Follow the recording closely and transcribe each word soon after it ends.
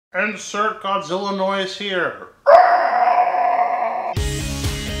Insert Godzilla noise here.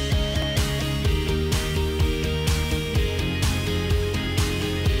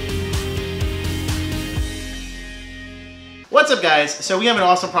 What's up, guys? So we have an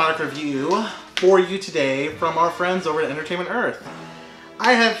awesome product review for you today from our friends over at Entertainment Earth.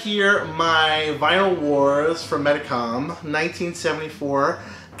 I have here my Vinyl Wars from Medicom 1974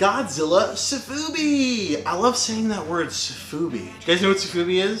 Godzilla Sofubi. I love saying that word, Sofubi. You guys know what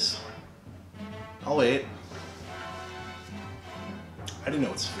Sofubi is? I'll wait. I didn't know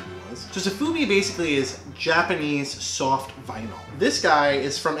what Sofubi was. So Sofubi basically is Japanese soft vinyl. This guy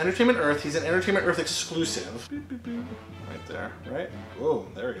is from Entertainment Earth. He's an Entertainment Earth exclusive. Boop, boop, boop. Right there, right? Whoa,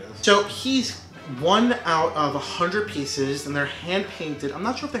 there he is. So he's 1 out of 100 pieces, and they're hand painted. I'm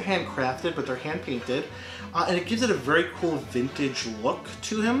not sure if they're handcrafted, but they're hand painted. And it gives it a very cool vintage look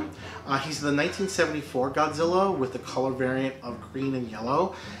to him. He's the 1974 Godzilla with the color variant of green and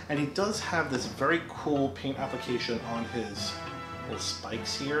yellow. And he does have this very cool paint application on his little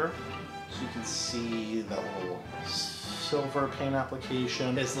spikes here. So you can see that little silver paint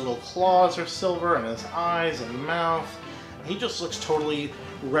application. His little claws are silver, and his eyes and mouth. He just looks totally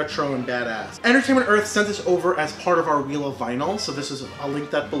retro and badass. Entertainment Earth sent this over as part of our Wheel of Vinyl, so this is, I'll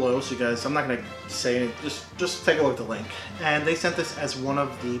link that below, so you guys, I'm not gonna say it, just take a look at the link. And they sent this as one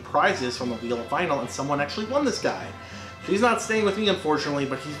of the prizes from the Wheel of Vinyl, and someone actually won this guy. So he's not staying with me, unfortunately,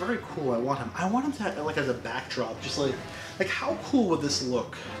 but he's very cool. I want him to, like, as a backdrop, just like how cool would this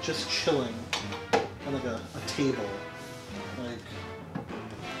look? Just chilling on like a table. Like,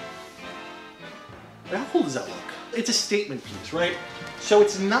 how cool does that look? It's a statement piece, right? So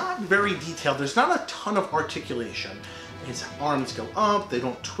it's not very detailed. There's not a ton of articulation. His arms go up, they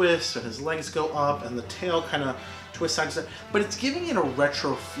don't twist, and his legs go up, and the tail kind of twists side to side. But it's giving it a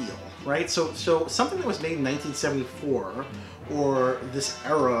retro feel, right? So something that was made in 1974, or this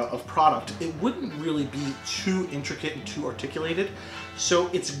era of product, it wouldn't really be too intricate and too articulated. So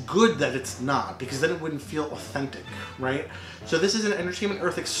it's good that it's not, because then it wouldn't feel authentic, right? So this is an Entertainment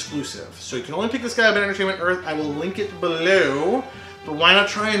Earth exclusive. So you can only pick this guy up at Entertainment Earth. I will link it below. But why not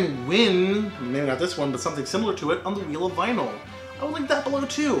try and win, maybe not this one, but something similar to it on the Wheel of Vinyl? I will link that below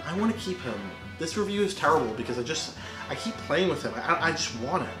too. I want to keep him. This review is terrible because I keep playing with him. I just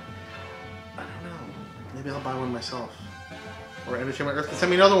want it. I don't know. Maybe I'll buy one myself. Or Entertainment Earth can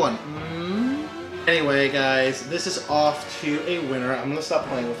send me another one. Anyway, guys, this is off to a winner. I'm gonna stop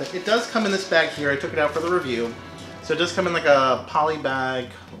playing with it. It does come in this bag here. I took it out for the review. So it does come in like a poly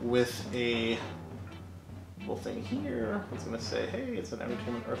bag with a little thing here. It's gonna say, hey, it's an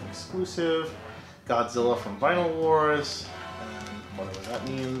Entertainment Earth exclusive. Godzilla from Vinyl Wars, and whatever that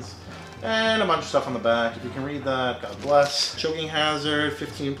means. And a bunch of stuff on the back. If you can read that, God bless. Choking hazard,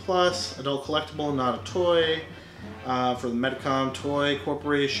 15 plus, adult collectible, not a toy. For the Medicom Toy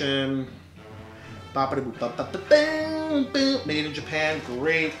Corporation. Made in Japan.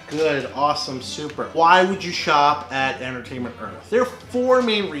 Great, good, awesome, super. Why would you shop at Entertainment Earth? There are 4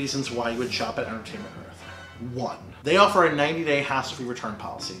 main reasons why you would shop at Entertainment Earth. 1, they offer a 90-day hassle-free return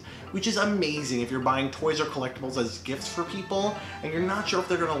policy, which is amazing if you're buying toys or collectibles as gifts for people and you're not sure if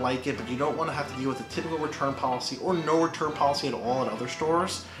they're going to like it, but you don't want to have to deal with a typical return policy or no return policy at all at other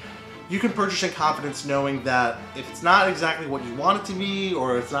stores. You can purchase in confidence knowing that if it's not exactly what you want it to be,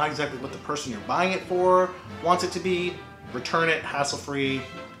 or it's not exactly what the person you're buying it for wants it to be, return it, hassle-free,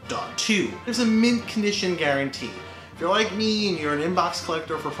 done. 2, there's a mint condition guarantee. If you're like me and you're an inbox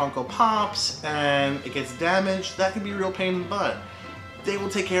collector for Funko Pops and it gets damaged, that can be a real pain in the butt. They will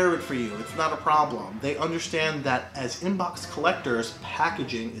take care of it for you. It's not a problem. They understand that as inbox collectors,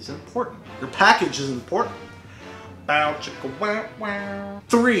 packaging is important. Your package is important.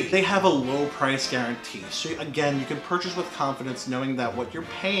 3, they have a low price guarantee. So again, you can purchase with confidence knowing that what you're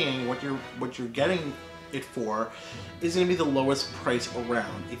paying, what you're getting it for, is going to be the lowest price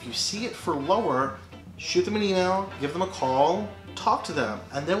around. If you see it for lower, shoot them an email, give them a call, talk to them,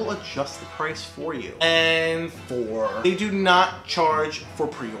 and they will adjust the price for you. And 4, they do not charge for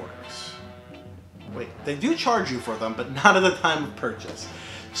pre-orders. Wait, they do charge you for them, but not at the time of purchase.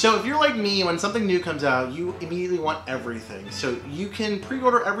 So if you're like me, when something new comes out, you immediately want everything. So you can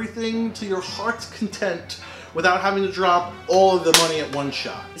pre-order everything to your heart's content without having to drop all of the money at one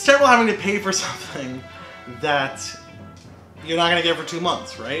shot. It's terrible having to pay for something that you're not gonna get for 2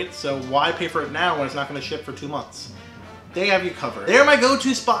 months, right? So why pay for it now when it's not gonna ship for 2 months? They have you covered. They're my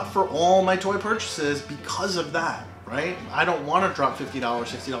go-to spot for all my toy purchases because of that, right? I don't wanna drop $50,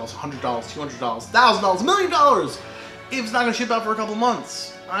 $60, $100, $200, $1,000, $1 million if it's not gonna ship out for a couple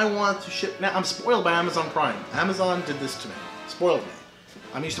months. I want to ship now. I'm spoiled by Amazon Prime. Amazon did this to me. Spoiled me.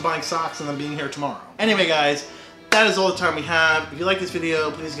 I'm used to buying socks and them being here tomorrow. Anyway, guys, that is all the time we have. If you like this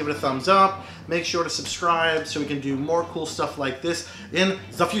video, please give it a thumbs up. Make sure to subscribe so we can do more cool stuff like this in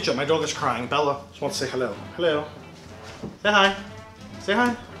the future. My dog is crying. Bella just wants to say hello. Hello. Say hi. Say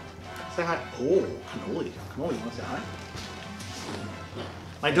hi. Say hi. Oh, cannoli. Cannoli, you want to say hi?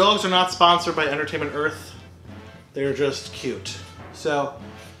 My dogs are not sponsored by Entertainment Earth. They're just cute. So,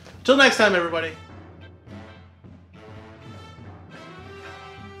 till next time, everybody.